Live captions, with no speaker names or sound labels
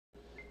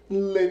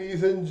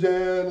Ladies and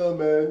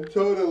gentlemen,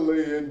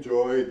 totally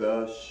enjoy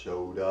the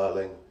show,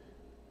 darling.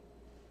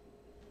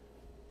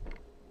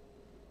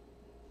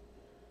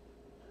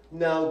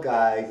 Now,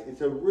 guys,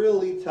 it's a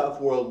really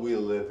tough world we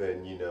live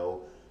in, you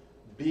know.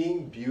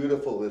 Being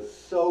beautiful is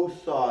so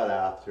sought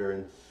after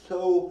and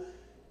so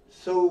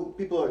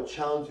people are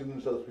challenging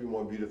themselves to be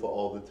more beautiful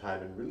all the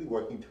time and really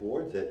working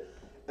towards it.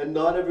 And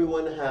not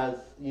everyone has,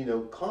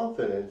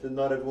 confidence and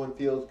not everyone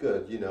feels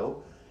good, you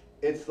know.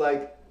 It's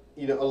like,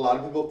 a lot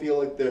of people feel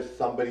like there's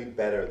somebody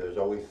better. There's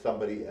always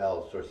somebody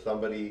else or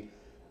somebody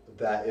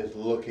that is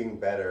looking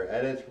better.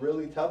 And it's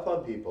really tough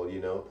on people, you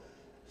know.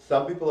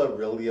 Some people are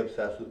really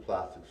obsessed with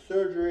plastic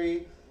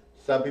surgery.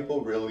 Some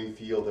people really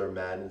feel their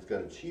man is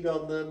going to cheat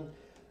on them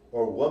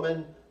or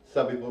woman.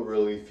 Some people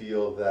really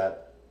feel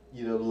that,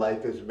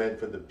 life is meant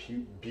for the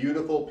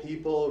beautiful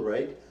people,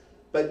 right?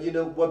 But,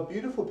 what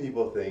beautiful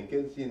people think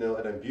is, and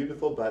I'm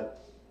beautiful,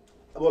 but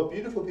what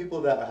beautiful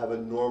people that have a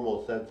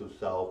normal sense of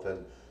self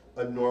and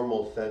a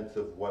normal sense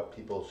of what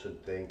people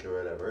should think or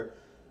whatever.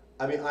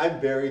 I mean, I'm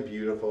very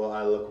beautiful.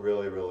 I look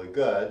really, really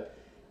good.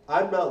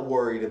 I'm not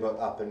worried about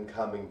up and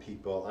coming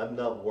people. I'm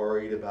not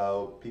worried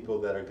about people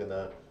that are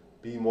gonna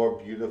be more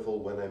beautiful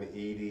when I'm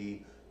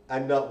 80.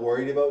 I'm not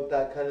worried about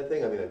that kind of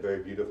thing. I mean, I'm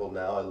very beautiful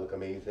now. I look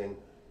amazing,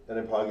 and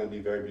I'm probably gonna be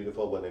very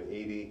beautiful when I'm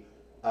 80.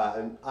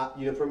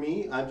 For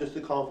me, I'm just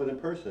a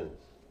confident person,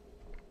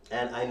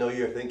 and I know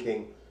you're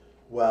thinking,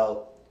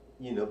 well,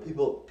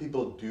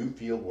 people do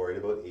feel worried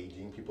about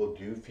aging. People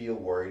do feel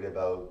worried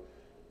about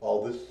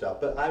all this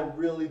stuff, but I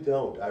really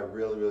don't. I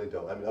really, really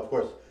don't. I mean, of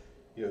course,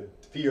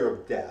 fear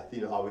of death.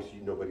 Obviously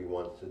nobody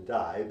wants to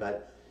die,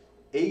 but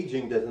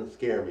aging doesn't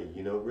scare me.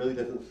 It really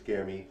doesn't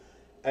scare me,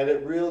 and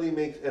it really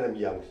makes. And I'm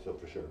young still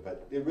for sure,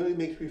 but it really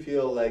makes me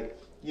feel like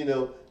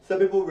some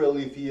people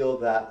really feel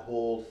that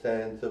whole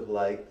sense of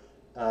like,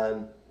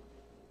 um,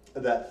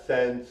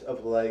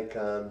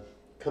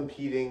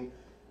 competing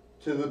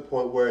to the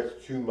point where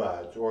it's too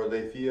much, or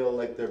they feel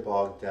like they're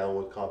bogged down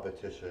with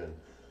competition,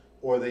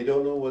 or they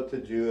don't know what to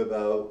do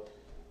about,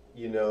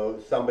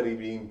 somebody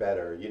being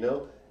better,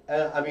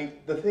 And I mean,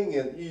 the thing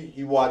is,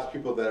 you watch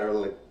people that are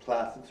like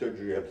plastic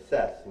surgery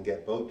obsessed and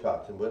get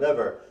Botox and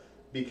whatever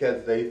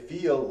because they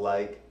feel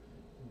like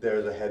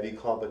there's a heavy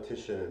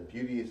competition and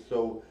beauty is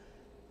so,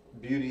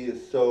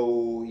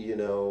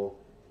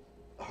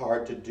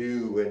 hard to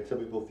do, and some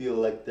people feel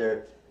like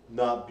they're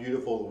not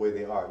beautiful the way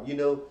they are.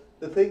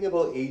 The thing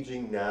about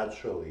aging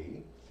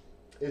naturally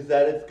is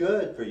that it's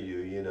good for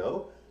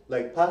you.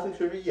 Like plastic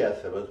surgery,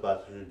 yes, some of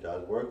plastic surgery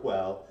does work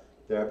well.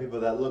 There are people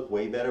that look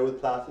way better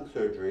with plastic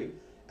surgery,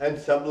 and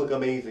some look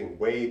amazing,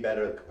 way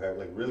better compared,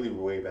 like really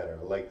way better.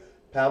 Like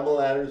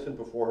Pamela Anderson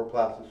before her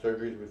plastic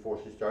surgeries, before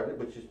she started,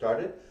 when she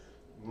started,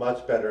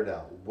 much better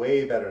now,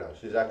 way better now.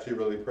 She's actually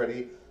really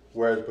pretty,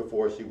 whereas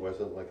before she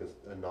wasn't like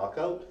a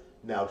knockout.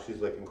 Now she's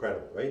like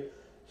incredible, right?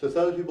 So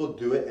some people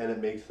do it and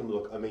it makes them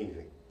look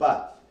amazing.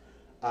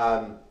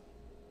 Um,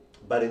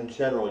 but in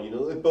general,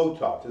 like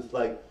Botox, it's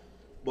like,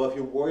 well, if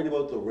you're worried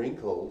about the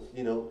wrinkles,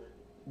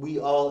 we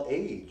all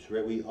age,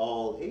 right? We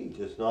all age.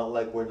 It's not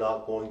like we're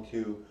not going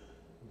to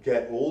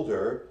get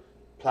older.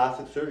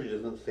 Plastic surgery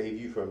doesn't save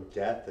you from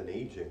death and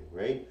aging,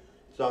 right?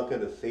 It's not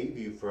going to save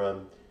you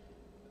from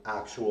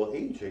actual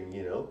aging.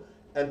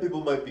 And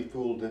people might be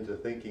fooled into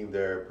thinking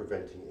they're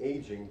preventing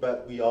aging,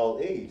 but we all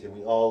age and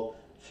we all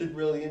should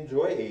really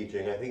enjoy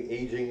aging. I think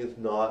aging is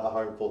not a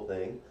harmful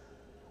thing.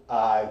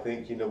 I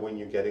think, when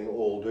you're getting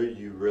older,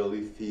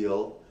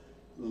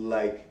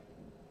 like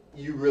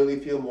you really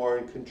feel more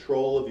in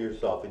control of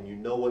yourself and you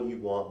know what you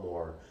want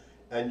more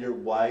and you're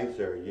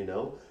wiser.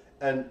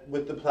 And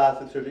with the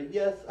plastic surgery,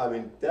 yes, I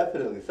mean,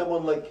 definitely.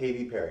 Someone like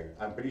Katy Perry,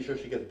 I'm pretty sure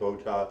she gets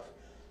Botox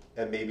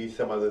and maybe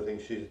some other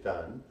things she's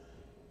done.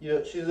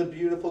 She's a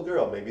beautiful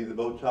girl. Maybe the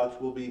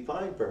Botox will be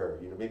fine for her.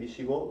 Maybe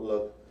she won't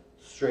look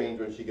strange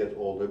when she gets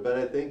older. But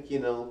I think,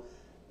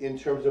 in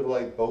terms of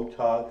like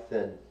Botox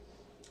and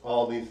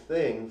all these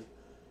things,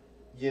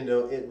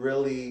 it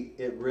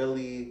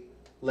really,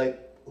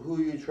 like, who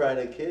are you trying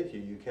to kid you?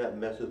 You can't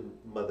mess with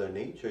Mother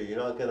Nature. You're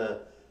not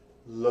gonna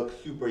look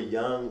super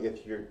young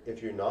if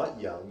you're not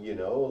young.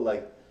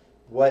 Like,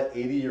 what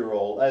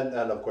 80-year-old, and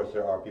of course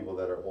there are people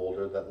that are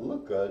older that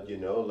look good,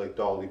 like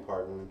Dolly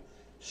Parton,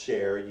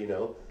 Cher,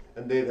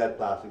 and they've had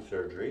plastic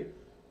surgery.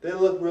 They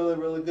look really,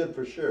 really good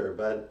for sure.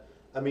 But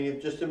I mean,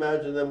 just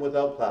imagine them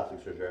without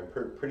plastic surgery.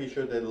 I'm pretty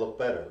sure they look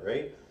better,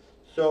 right?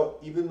 So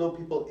even though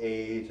people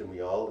age and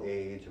we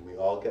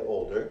all get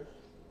older,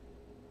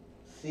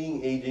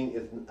 seeing aging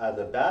is as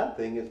a bad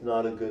thing is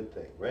not a good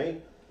thing,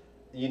 right?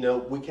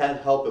 We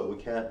can't help it. We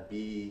can't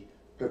be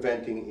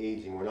preventing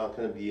aging. We're not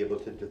going to be able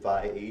to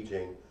defy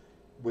aging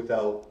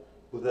without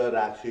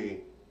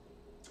actually,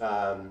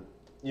 um,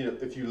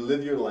 if you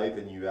live your life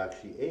and you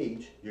actually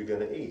age, you're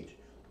going to age.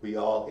 We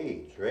all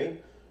age,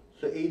 right?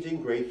 So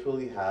aging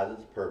gracefully has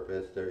its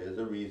purpose. There is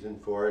a reason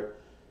for it.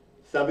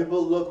 Some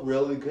people look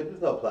really good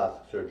without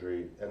plastic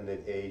surgery and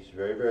they've aged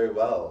very, very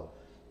well.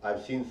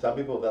 I've seen some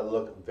people that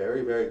look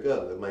very, very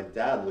good. Like my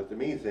dad looked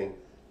amazing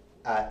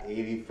at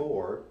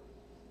 84.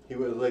 He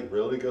was like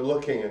really good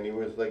looking, and he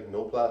was like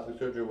no plastic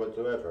surgery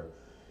whatsoever.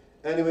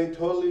 Anyway,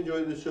 totally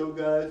enjoyed the show,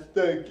 guys.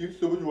 Thank you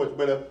so much for watching.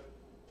 Bye now.